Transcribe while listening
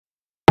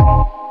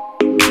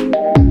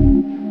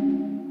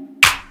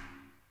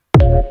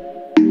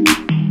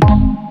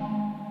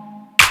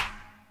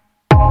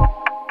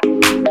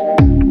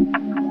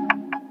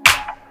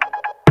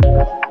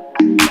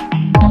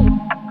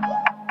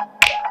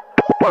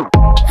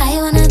I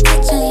wanna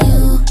touch on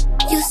you.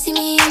 You see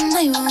me in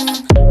my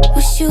room.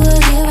 Wish you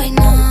were here right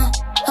now.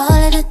 All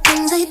of the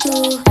things I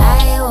do.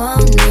 I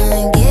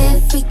wanna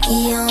get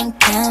freaky on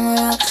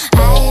camera.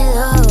 I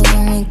love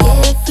when we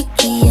get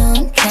freaky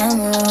on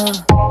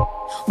camera.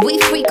 We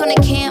freak on the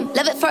cam,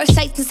 love at first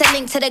sight since I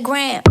linked to the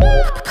gram.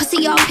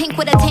 Pussy all pink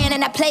with a tan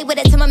and I play with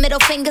it till my middle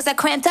fingers are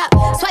cramped up.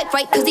 Swipe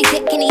right cause he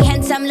thick and he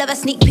handsome. Love a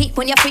sneak peek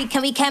when you're free,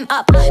 can we cam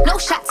up? No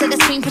shots of the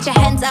screen, put your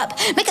hands up.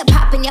 Make it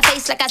pop in your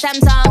face like a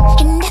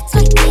Samsung. And that's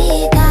my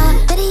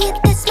nigga, better yet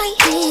that's my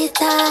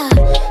hitta.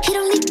 He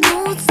don't need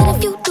nudes, and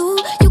if you do,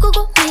 you could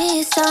go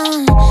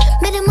missin.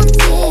 Met him on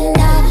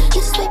Tinder, you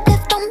just swipe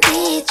left on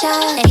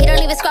pictures. And he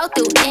don't even scroll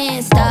through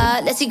Insta,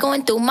 unless he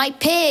going through my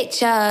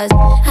pictures.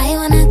 I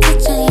wanna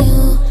touch on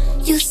you.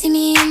 You see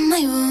me in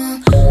my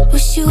room.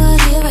 Wish you were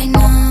here right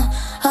now.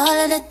 All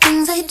of the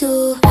things I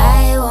do.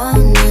 I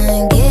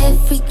wanna get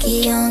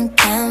freaky on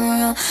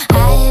camera.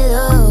 I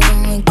love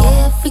when we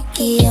get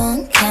freaky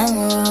on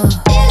camera.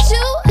 Is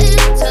you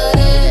into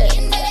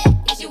that?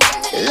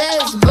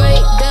 Let's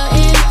break the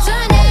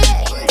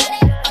internet.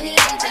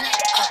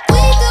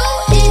 We do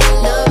it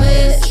the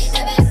best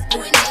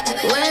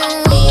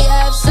when we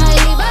have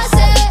side by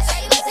side.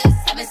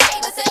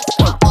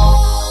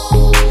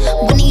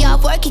 When he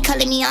off work, he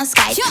calling me on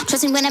Skype.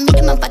 Trust me when I meet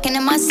him, I'm fucking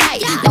him on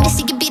sight. Let me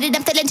see you beat it,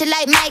 I'm feeling just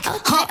like Mike.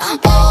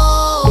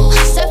 Oh,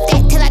 surf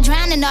that till I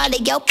drown in all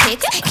of your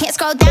pics. Can't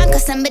scroll down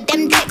cause some of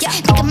them dicks.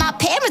 Think of my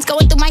parents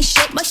going through my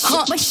shit.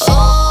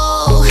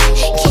 Oh,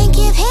 Can't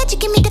give head, you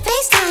give me the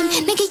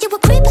FaceTime. Nigga, you a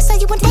creep, I saw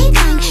you on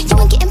daytime. You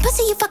ain't getting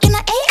pussy, you fucking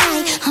on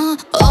AI.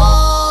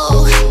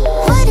 oh,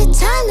 What a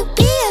time to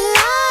be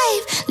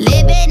alive.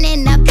 living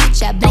in a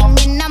picture,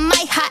 blinging on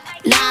my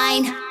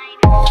hotline.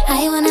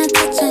 I wanna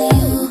touch on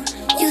you.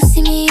 You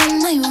see me in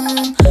my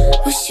room.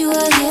 Wish you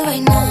were here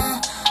right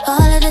now.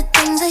 All of the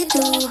things I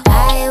do.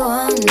 I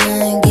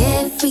wanna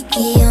get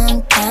freaky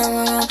on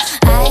camera.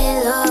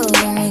 I love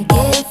when we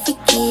get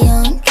freaky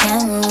on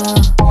camera.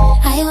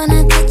 I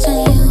wanna touch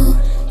on you.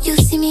 You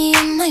see me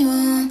in my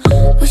room.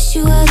 Wish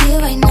you were here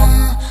right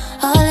now.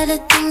 All of the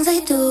things I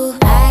do.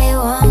 I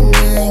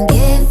wanna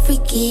get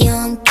freaky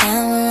on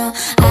camera.